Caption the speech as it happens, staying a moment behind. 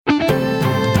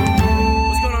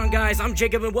guys? I'm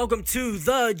Jacob, and welcome to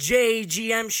the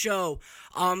JGM show.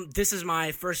 This is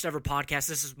my first ever podcast.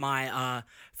 This is my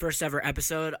first ever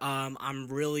episode. I'm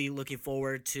really looking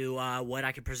forward to what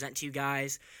I can present to you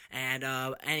guys and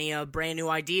any brand new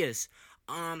ideas.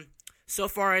 So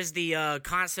far as the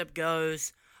concept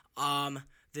goes,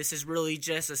 this is really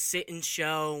just a sit-in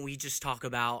show. We just talk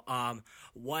about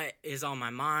what is on my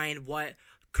mind, what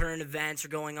current events are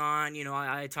going on. You know,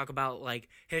 I talk about like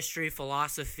history,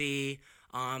 philosophy,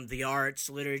 the arts,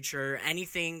 literature,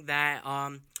 anything that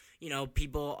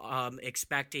people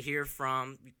expect to hear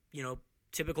from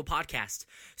typical podcast.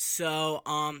 So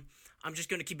I'm just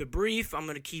gonna keep it brief. I'm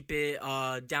gonna keep it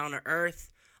down to earth.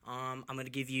 I'm gonna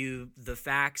give you the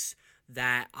facts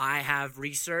that I have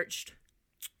researched.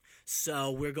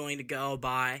 So we're going to go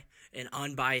by an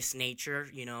unbiased nature.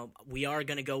 You know, we are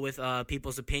going to go with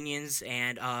people's opinions,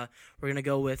 and we're going to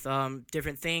go with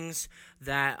different things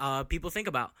that people think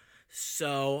about.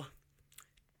 So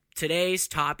today's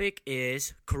topic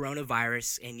is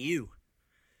coronavirus and you.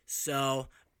 So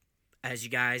as you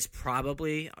guys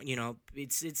probably,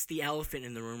 it's the elephant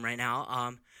in the room right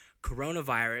now.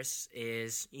 Coronavirus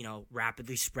is,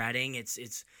 rapidly spreading.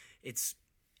 Its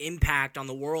impact on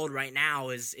the world right now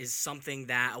is something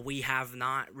that we have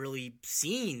not really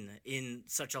seen in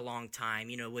such a long time,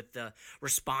 with the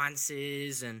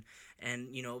responses and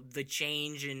the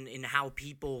change in how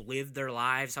people live their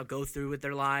lives, how go through with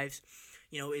their lives.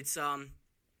 It's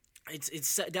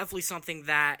definitely something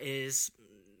that is,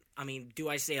 do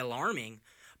I say alarming?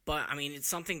 But it's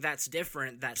something that's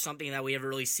different. That's something that we haven't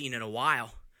really seen in a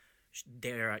while.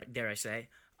 Dare I say?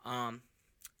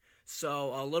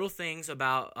 So, little things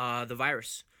about the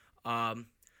virus.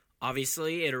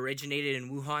 Obviously, it originated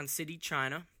in Wuhan City,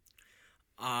 China.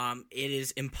 It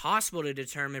is impossible to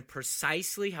determine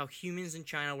precisely how humans in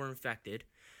China were infected.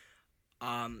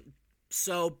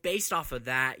 So, based off of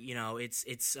that,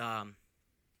 it's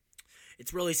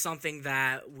really something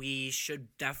that we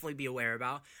should definitely be aware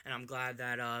about, and I'm glad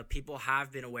that people have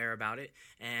been aware about it.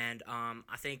 And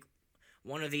I think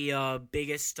one of the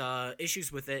biggest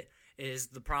issues with it is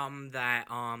the problem that,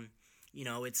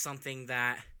 it's something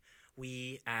that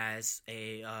we as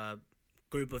a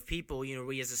group of people,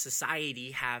 we as a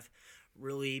society have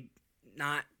really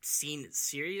not seen its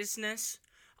seriousness.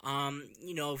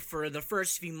 For the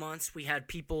first few months, we had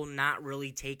people not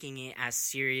really taking it as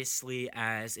seriously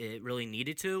as it really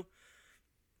needed to.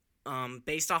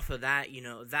 Based off of that,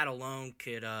 that alone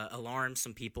could alarm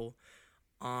some people.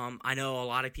 I know a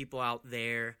lot of people out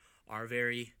there are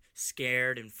very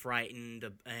scared and frightened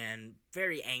and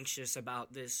very anxious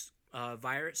about this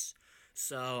virus.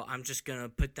 So I'm just going to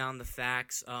put down the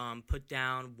facts, put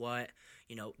down what,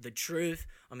 the truth.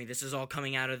 This is all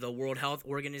coming out of the World Health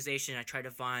Organization. I try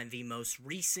to find the most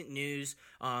recent news.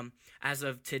 As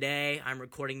of today, I'm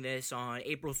recording this on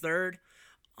April 3rd.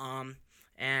 And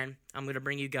I'm going to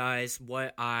bring you guys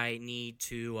what I need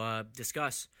to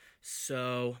discuss.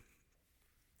 So,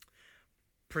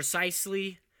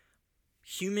 precisely,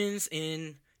 humans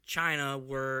in China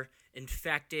were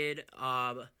infected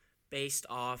based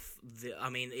off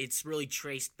it's really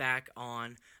traced back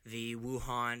on the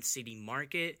Wuhan city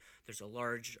market. There's a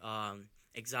large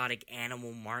exotic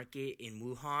animal market in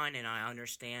Wuhan, and I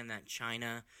understand that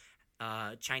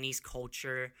Chinese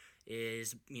culture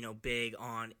is, big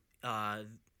on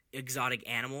exotic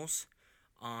animals.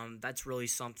 That's really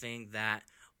something that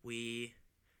we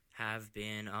have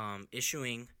been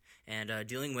issuing and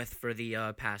dealing with for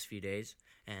the past few days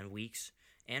and weeks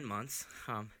and months.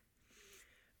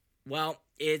 Well,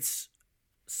 it's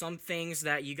some things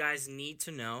that you guys need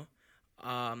to know.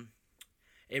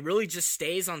 It really just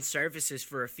stays on surfaces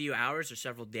for a few hours or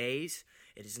several days.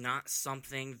 It is not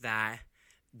something that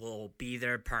will be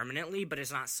there permanently, but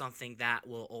it's not something that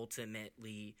will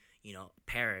ultimately,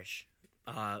 perish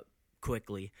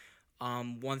quickly.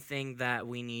 One thing that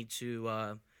we need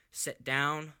to set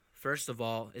down, first of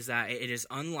all, is that it is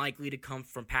unlikely to come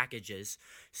from packages.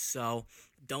 So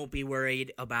don't be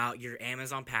worried about your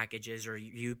Amazon packages or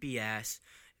UPS.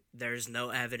 There's no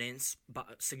evidence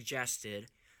suggested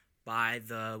by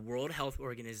the World Health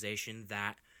Organization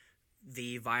that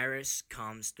the virus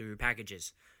comes through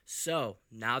packages. So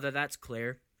now that that's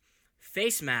clear,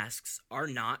 face masks are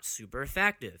not super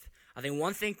effective. I think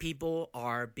one thing people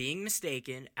are being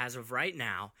mistaken as of right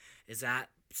now is that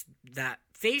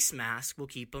face mask will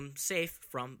keep them safe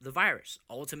from the virus.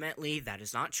 Ultimately, that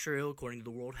is not true according to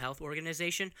the World Health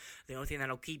Organization. The only thing that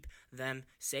will keep them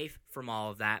safe from all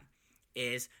of that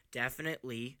is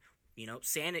definitely,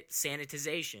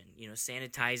 sanitization.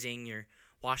 Sanitizing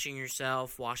washing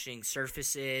yourself, washing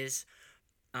surfaces.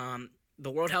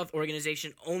 the World Health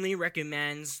Organization only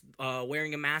recommends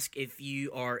wearing a mask if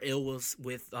you are ill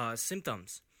with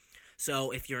symptoms.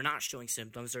 So if you're not showing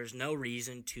symptoms, there's no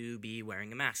reason to be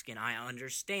wearing a mask. And I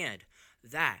understand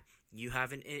that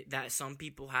that some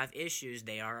people have issues.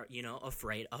 They are,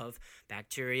 afraid of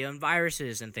bacteria and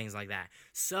viruses and things like that.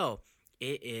 So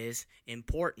it is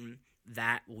important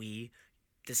that we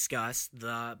discuss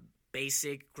the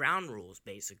basic ground rules.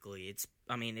 Basically, it's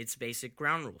basic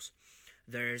ground rules.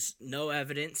 There's no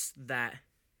evidence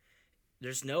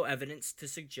to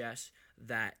suggest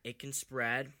that it can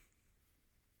spread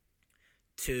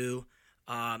to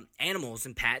animals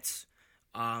and pets.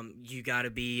 You got to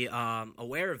be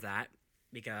aware of that,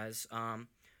 because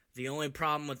the only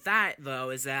problem with that, though,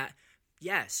 is that,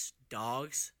 yes,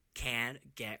 dogs can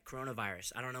get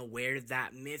coronavirus. I don't know where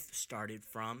that myth started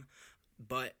from,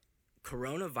 but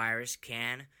coronavirus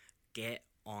can get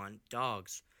on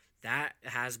dogs. That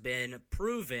has been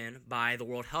proven by the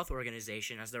World Health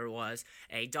Organization, as there was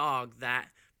a dog that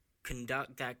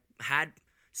had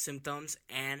symptoms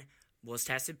and was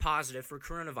tested positive for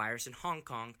coronavirus in Hong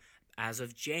Kong as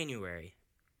of January.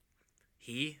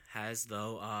 He has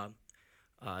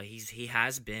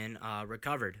been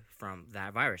recovered from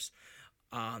that virus.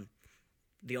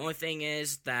 The only thing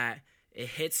is that it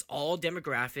hits all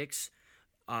demographics.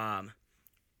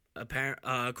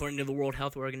 According to the World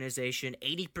Health Organization,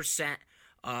 80%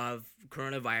 of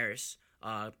coronavirus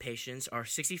patients are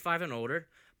 65 and older,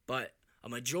 but a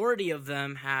majority of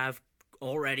them have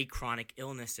already chronic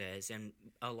illnesses, and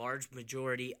a large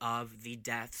majority of the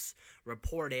deaths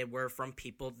reported were from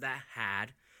people that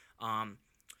had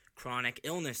chronic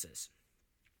illnesses.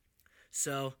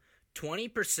 So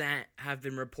 20% have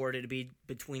been reported to be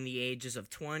between the ages of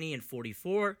 20 and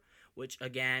 44, which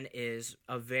again is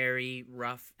a very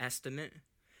rough estimate,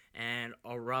 and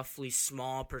a roughly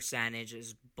small percentage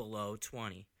is below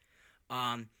 20.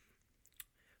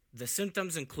 The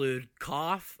symptoms include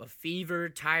cough, a fever,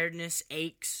 tiredness,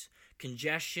 aches,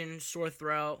 congestion, sore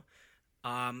throat,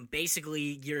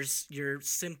 basically your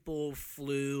simple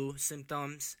flu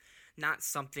symptoms, not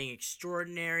something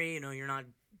extraordinary, you're not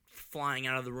flying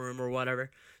out of the room or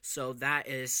whatever. So that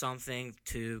is something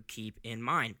to keep in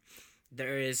mind.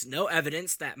 There is no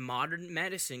evidence that modern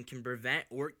medicine can prevent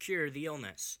or cure the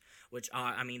illness, which,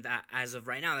 that as of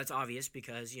right now, that's obvious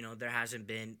because, there hasn't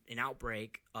been an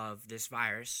outbreak of this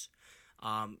virus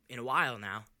in a while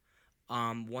now.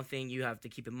 One thing you have to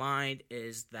keep in mind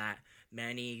is that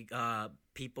many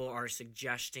people are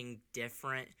suggesting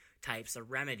different types of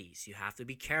remedies. You have to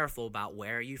be careful about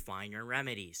where you find your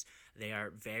remedies. They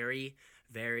are you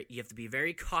have to be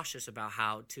very cautious about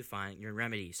how to find your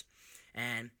remedies.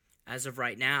 And as of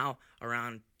right now,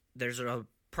 there's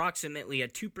approximately a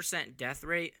 2% death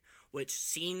rate, which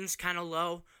seems kind of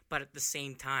low, but at the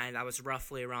same time, that was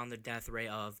roughly around the death rate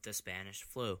of the Spanish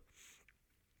flu.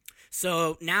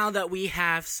 So now that we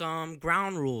have some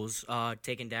ground rules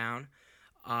taken down,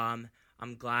 I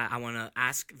want to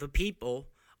ask the people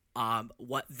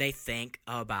what they think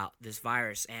about this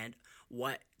virus and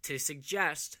what to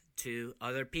suggest to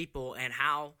other people, and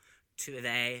how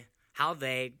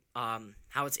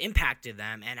it's impacted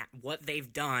them and what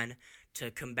they've done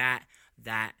to combat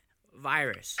that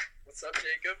virus. What's up,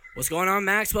 Jacob? What's going on,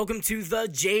 Max? Welcome to the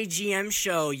JGM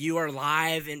show. You are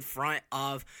live in front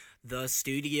of the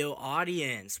studio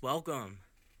audience. Welcome.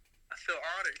 I feel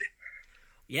honored.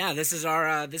 Yeah, this is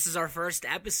our first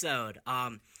episode.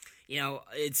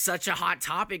 It's such a hot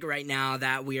topic right now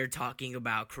that we are talking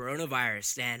about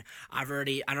coronavirus, and I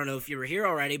don't know if you were here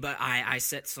already, but I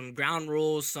set some ground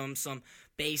rules, some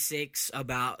basics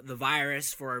about the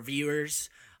virus for our viewers,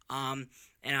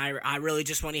 and I really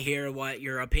just want to hear what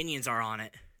your opinions are on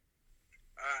it.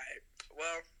 Alright,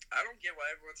 well, I don't get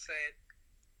why everyone's saying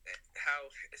how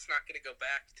it's not going to go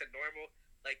back to normal.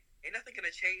 Like, ain't nothing going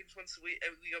to change once we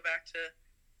go back to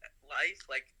life.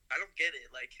 Like, I don't get it.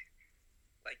 Like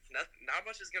not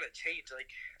much is going to change.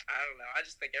 Like, I don't know. I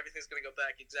just think everything's going to go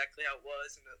back exactly how it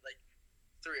was in,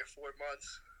 3 or 4 months.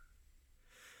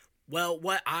 Well,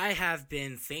 what I have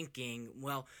been thinking,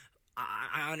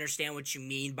 I understand what you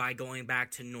mean by going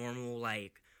back to normal,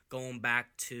 like, going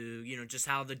back to, just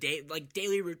how the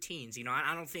daily routines,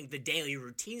 I don't think the daily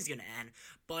routine's going to end,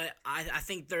 but I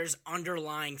think there's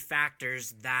underlying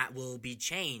factors that will be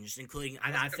changed, including,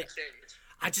 I think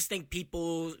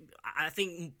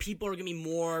people are going to be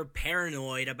more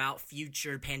paranoid about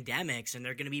future pandemics, and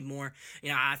they're going to be more,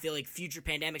 I feel like future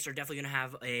pandemics are definitely going to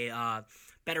have a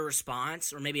better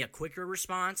response, or maybe a quicker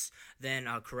response than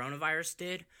coronavirus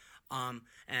did.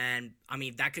 And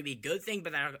that could be a good thing,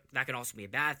 but that could also be a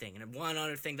bad thing. And one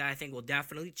other thing that I think will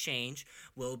definitely change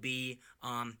will be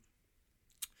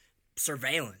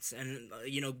surveillance, and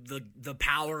the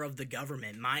power of the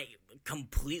government might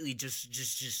completely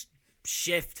just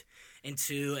shift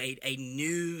into a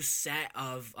new set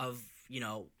of a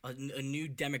new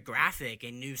demographic,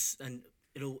 and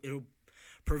it'll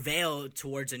prevail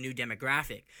towards a new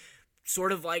demographic.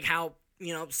 Sort of like how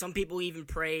some people even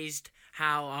praised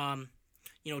how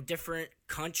different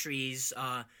countries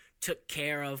took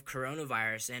care of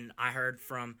coronavirus, and I heard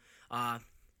from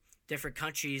different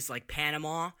countries like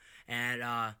Panama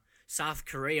and South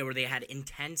Korea, where they had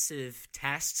intensive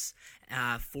tests,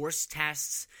 forced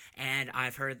tests, and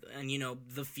I've heard, and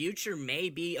the future may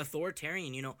be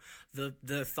authoritarian.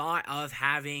 The thought of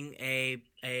having a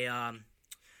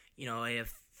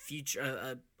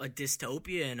future, a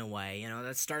dystopia in a way,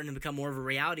 that's starting to become more of a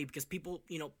reality, because people,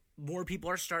 more people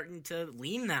are starting to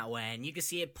lean that way, and you can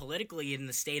see it politically in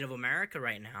the state of America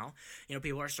right now.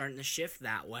 People are starting to shift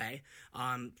that way,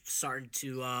 starting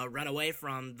to run away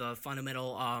from the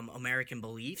fundamental American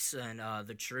beliefs and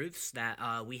the truths that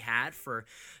we had for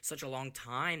such a long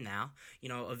time now.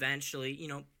 Eventually,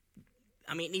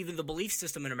 even the belief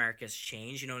system in America has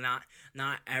changed.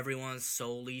 Not everyone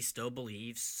solely still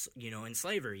believes, in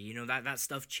slavery. That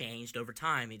stuff changed over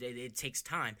time. It takes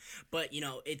time. But,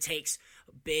 it takes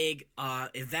big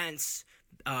events,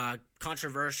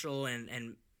 controversial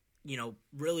and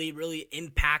really, really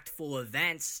impactful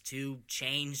events to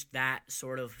change that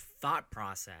sort of thought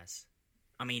process.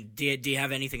 Do you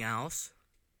have anything else?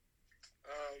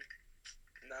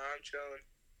 No, I'm chilling.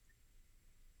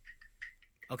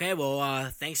 Okay, well,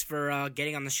 thanks for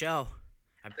getting on the show.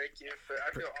 Thank you.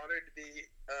 I feel honored to be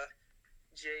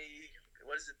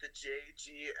the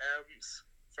JGM's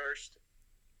first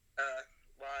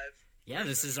live. Yeah,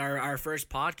 this is our first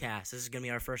podcast. This is going to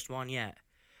be our first one yet.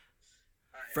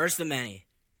 Right, first of many.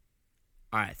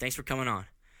 All right, thanks for coming on.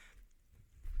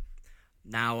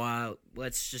 Now,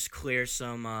 let's just clear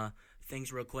some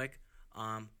things real quick.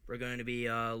 We're going to be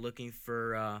looking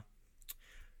for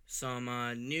some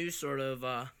new sort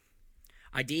of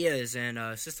ideas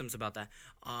and systems about that.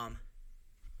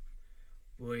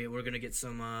 We're going to get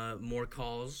some more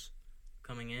calls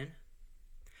coming in.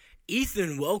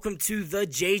 Ethan, welcome to the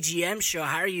JGM show.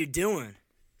 How are you doing?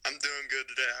 I'm doing good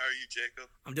today. How are you, Jacob?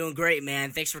 I'm doing great,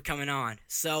 man. Thanks for coming on.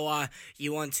 So,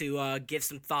 you want to give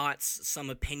some thoughts, some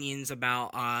opinions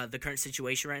about the current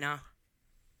situation right now?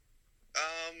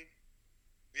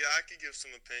 Yeah, I could give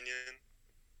some opinion.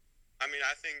 I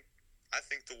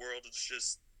think the world is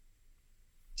just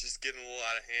getting a little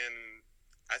out of hand, and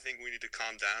I think we need to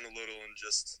calm down a little and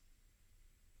just,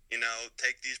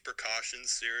 take these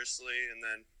precautions seriously, and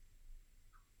then,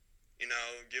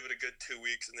 give it a good 2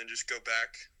 weeks, and then just go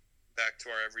back to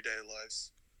our everyday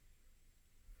lives.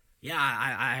 Yeah,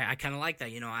 I kind of like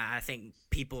that. I think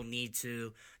people need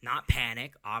to not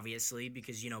panic, obviously,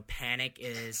 because, panic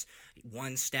is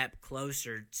one step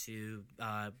closer to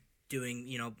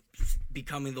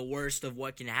becoming the worst of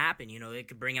what can happen. It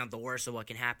could bring out the worst of what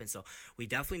can happen. So we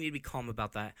definitely need to be calm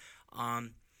about that.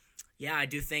 Yeah, I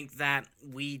do think that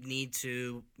we need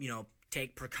to,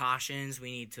 take precautions.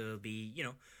 We need to be,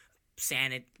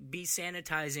 be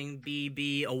sanitizing,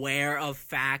 be aware of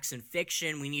facts and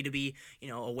fiction. We need to be,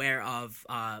 aware of,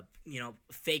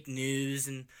 fake news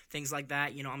and things like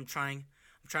that. I'm trying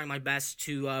my best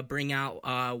to bring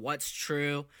out what's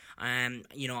true, and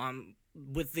I'm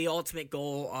with the ultimate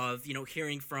goal of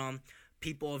hearing from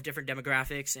people of different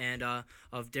demographics and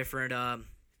of different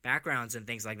backgrounds and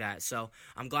things like that. So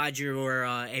I'm glad you were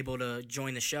able to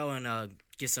join the show and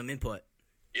get some input.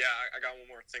 Yeah, I got one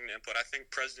more thing to input. I think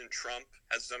President Trump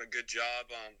has done a good job,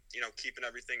 keeping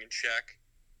everything in check,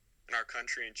 and our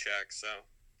country in check. So,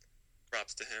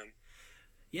 props to him.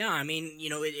 Yeah,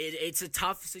 it's a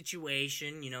tough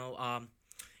situation. A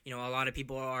lot of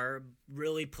people are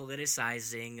really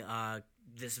politicizing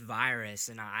this virus,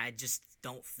 and I just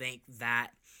don't think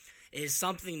that is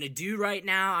something to do right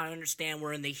now. I understand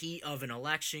we're in the heat of an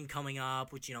election coming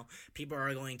up, which, people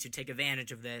are going to take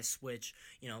advantage of this, which,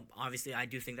 obviously I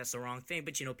do think that's the wrong thing,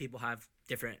 but, people have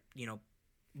different,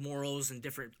 morals and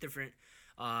different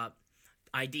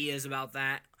ideas about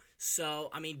that.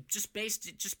 So, just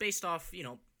based off,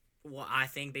 what I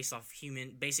think, based off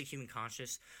basic human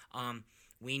conscience,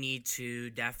 we need to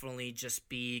definitely just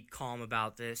be calm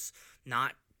about this,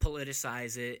 not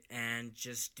politicize it, and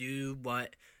just do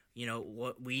what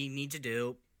we need to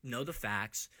do, know the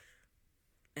facts,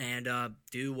 and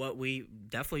do what we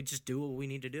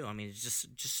need to do. It's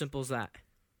just simple as that.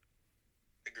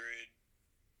 Agreed.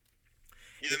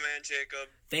 You're the man, Jacob.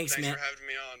 Thanks, man. For having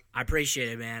me on. I appreciate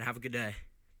it, man. Have a good day.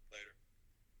 Later.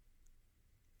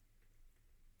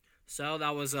 So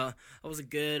that was a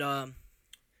good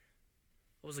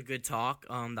That was a good talk.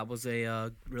 That was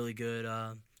a really good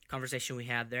conversation we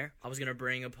had there. I was going to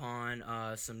bring upon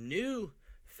some new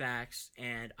facts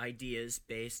and ideas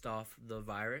based off the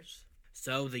virus.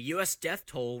 So the U.S. death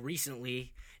toll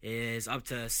recently is up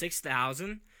to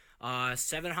 6,000.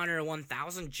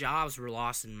 701,000 jobs were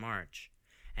lost in March.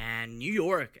 And New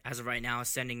York, as of right now, is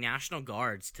sending National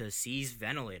Guards to seize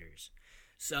ventilators.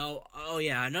 So,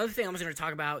 another thing I'm going to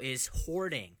talk about is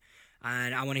hoarding.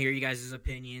 And I want to hear you guys'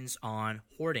 opinions on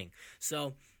hoarding.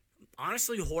 So,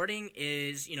 honestly, hoarding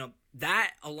is,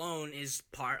 that alone is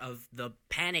part of the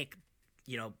panic,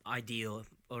 ideal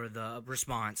or the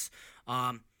response.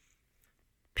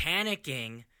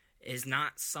 Panicking is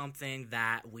not something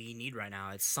that we need right now.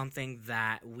 It's something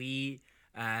that we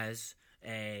as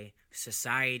a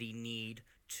society need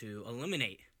to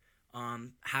eliminate.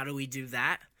 How do we do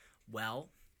that? Well,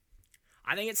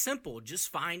 I think it's simple.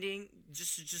 Just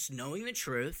knowing the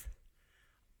truth.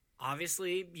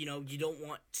 Obviously, you don't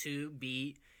want to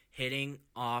be hitting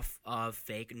off of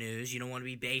fake news. You don't want to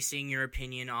be basing your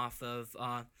opinion off of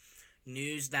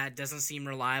news that doesn't seem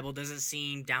reliable, doesn't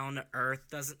seem down to earth,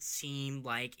 doesn't seem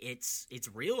like it's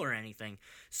real or anything.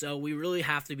 So we really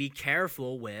have to be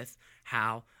careful with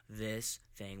how this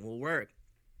thing will work.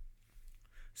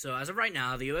 So as of right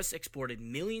now, the U.S. exported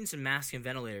millions of masks and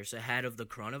ventilators ahead of the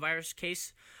coronavirus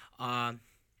case. As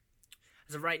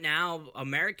of right now,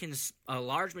 Americans, a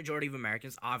large majority of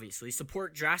Americans, obviously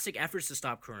support drastic efforts to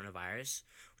stop coronavirus.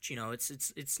 Which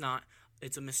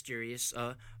it's a mysterious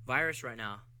virus right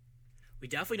now. We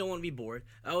definitely don't want to be bored.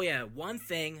 Oh yeah, one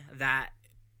thing that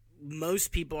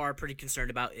most people are pretty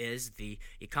concerned about is the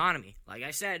economy. Like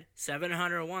I said,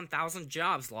 701,000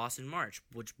 jobs lost in March,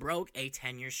 which broke a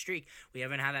 10-year streak. We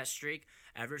haven't had that streak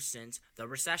ever since the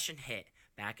recession hit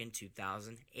back in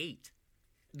 2008.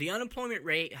 The unemployment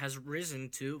rate has risen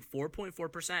to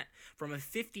 4.4% from a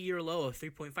 50-year low of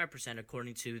 3.5%,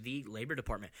 according to the Labor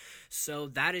Department. So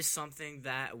that is something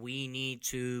that we need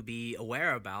to be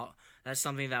aware about. That's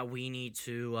something that we need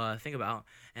to think about,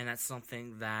 and that's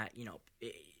something that,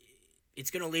 it's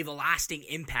going to leave a lasting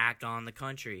impact on the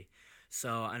country.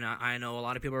 So, and I know a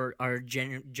lot of people are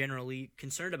generally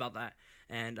concerned about that,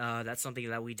 and that's something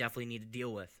that we definitely need to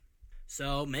deal with.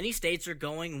 So, many states are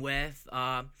going with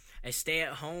a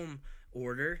stay-at-home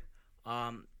order.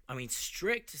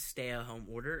 Strict stay-at-home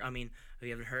order. Have you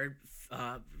ever heard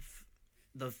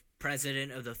the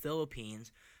president of the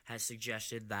Philippines has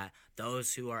suggested that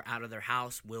those who are out of their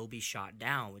house will be shot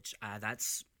down, which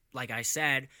that's, like I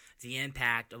said, the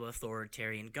impact of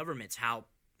authoritarian governments, how,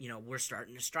 we're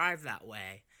starting to strive that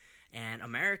way. And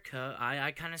America,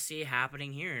 I kind of see it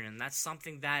happening here, and that's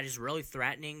something that is really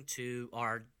threatening to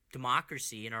our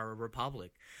democracy and our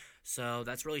republic. So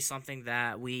that's really something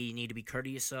that we need to be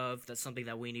courteous of. That's something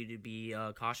that we need to be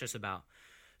cautious about.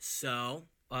 So,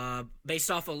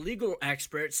 based off of legal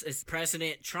experts,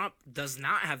 President Trump does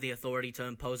not have the authority to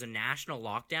impose a national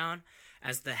lockdown,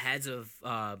 as the heads of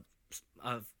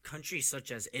countries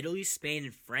such as Italy, Spain,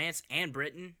 and France, and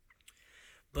Britain.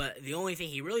 But the only thing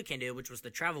he really can do, which was the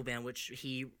travel ban, which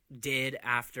he did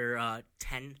after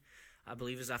 10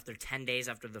 days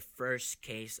after the first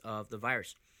case of the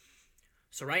virus.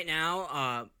 So right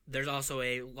now, there's also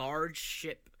a large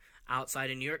ship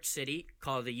outside of New York City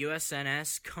called the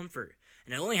USNS Comfort.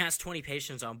 And it only has 20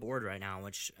 patients on board right now,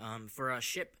 which for a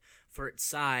ship for its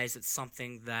size, it's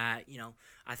something that,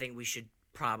 I think we should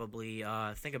probably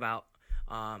think about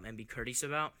and be courteous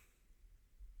about.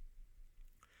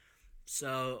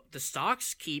 So the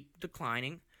stocks keep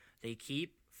declining. They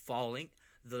keep falling.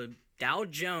 The Dow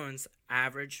Jones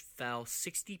average fell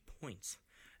 60 points.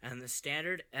 And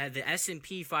the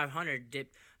S&P 500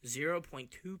 dipped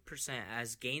 0.2%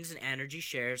 as gains in energy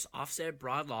shares offset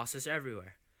broad losses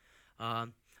everywhere.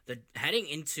 Heading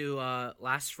into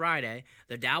last Friday,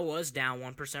 the Dow was down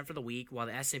 1% for the week, while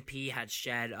the S&P had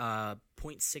shed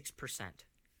 0.6%.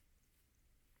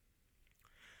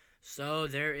 So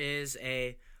there is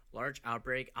a large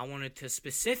outbreak. I wanted to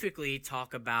specifically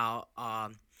talk about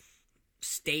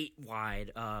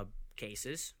statewide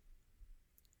cases.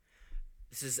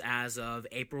 This is as of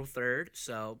April 3rd,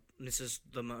 so this is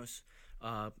the most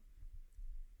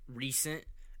recent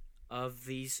of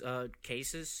these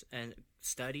cases and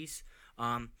studies.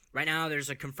 Right now, there's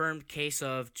a confirmed case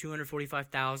of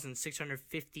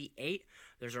 245,658.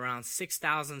 There's around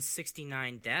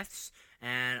 6,069 deaths,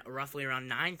 and roughly around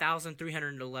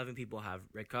 9,311 people have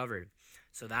recovered.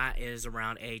 So that is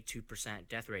around a 2%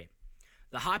 death rate.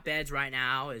 The hotbeds right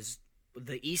now is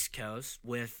the East Coast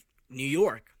with New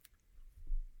York.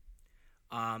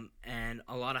 And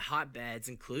a lot of hotbeds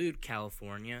include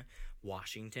California,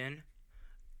 Washington,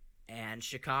 and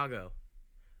Chicago.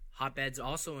 Hotbeds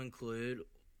also include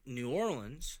New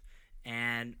Orleans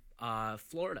and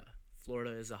Florida.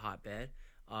 Florida is a hotbed,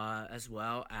 as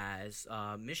well as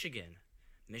Michigan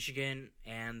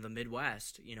and the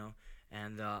Midwest,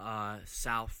 and the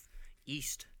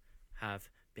Southeast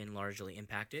have been largely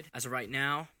impacted. As of right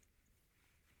now,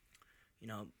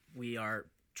 we are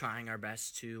trying our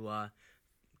best to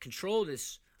control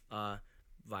this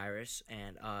virus,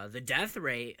 and the death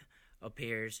rate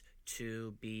appears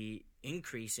to be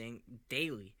increasing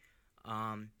daily.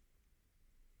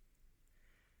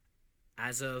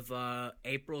 As of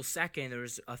April 2nd, there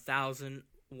was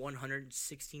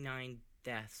 1,169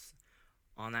 deaths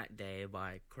on that day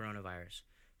by coronavirus.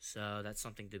 So that's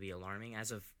something to be alarming. As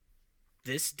of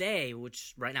this day,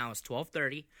 which right now is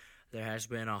 12:30, there has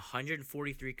been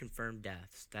 143 confirmed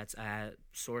deaths. That's at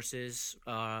sources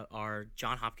are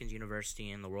Johns Hopkins University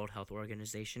and the World Health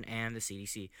Organization and the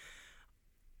CDC.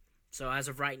 So as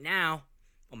of right now,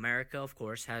 America, of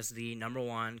course, has the number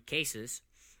one cases.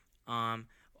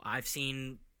 I've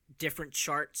seen different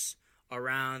charts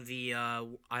around the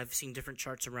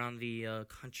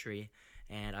country,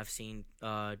 and I've seen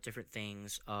different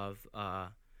things of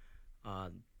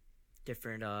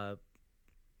different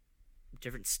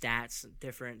stats,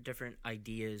 different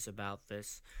ideas about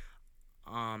this.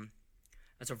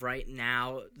 As of right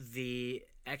now, the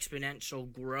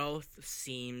exponential growth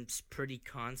seems pretty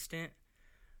constant.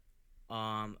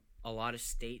 A lot of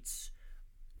states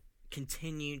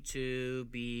continue to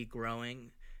be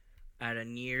growing at a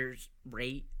near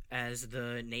rate as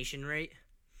the nation rate.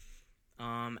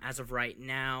 As of right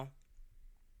now,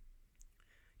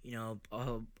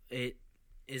 it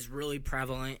is really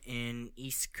prevalent in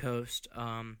East Coast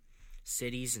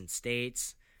cities and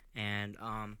states, and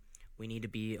we need to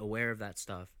be aware of that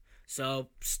stuff. So,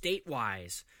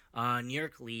 state-wise, New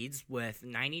York leads with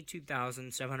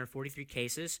 92,743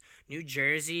 cases. New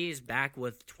Jersey is back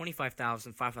with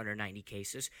 25,590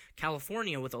 cases.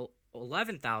 California with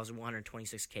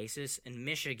 11,126 cases. And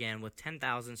Michigan with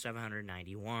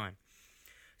 10,791.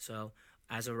 So,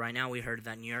 as of right now, we heard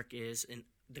that New York is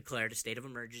declared a state of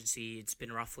emergency. It's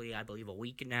been roughly, I believe, a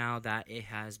week now that it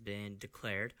has been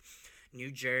declared.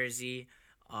 New Jersey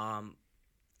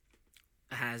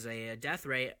has a death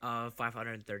rate of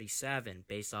 537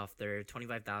 based off their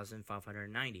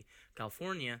 25,590.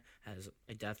 California has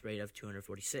a death rate of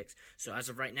 246. So as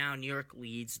of right now, New York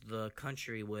leads the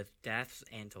country with deaths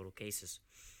and total cases,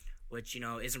 which,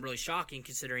 isn't really shocking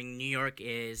considering New York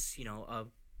is, a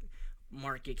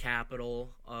market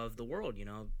capital of the world.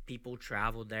 People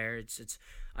travel there. It's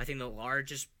I think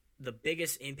the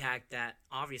biggest impact that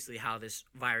obviously how this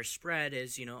virus spread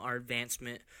is, our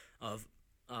advancement of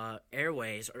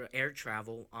airways or air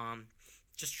travel,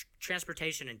 just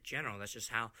transportation in general. That's just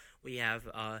how we have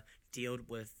dealt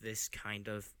with this kind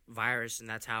of virus, and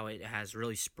that's how it has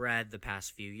really spread the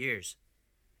past few years.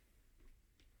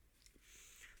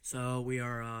 So we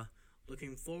are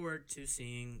looking forward to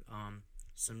seeing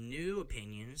some new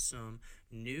opinions, some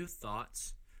new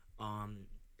thoughts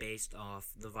based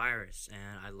off the virus,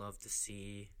 and I'd love to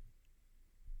see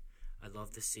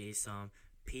some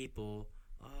people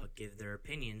give their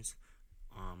opinions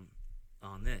on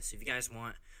this. If you guys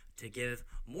want to give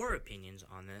more opinions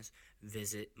on this,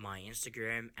 visit my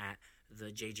Instagram at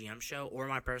the JGM Show or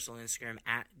my personal Instagram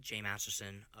at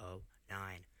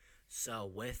jmasterson09. So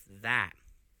with that,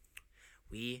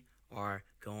 we are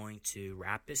going to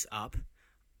wrap this up.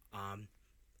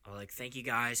 I'd thank you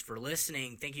guys for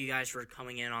listening. Thank you guys for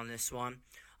coming in on this one.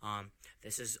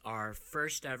 This is our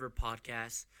first ever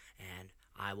podcast, and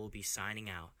I will be signing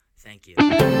out. Thank you.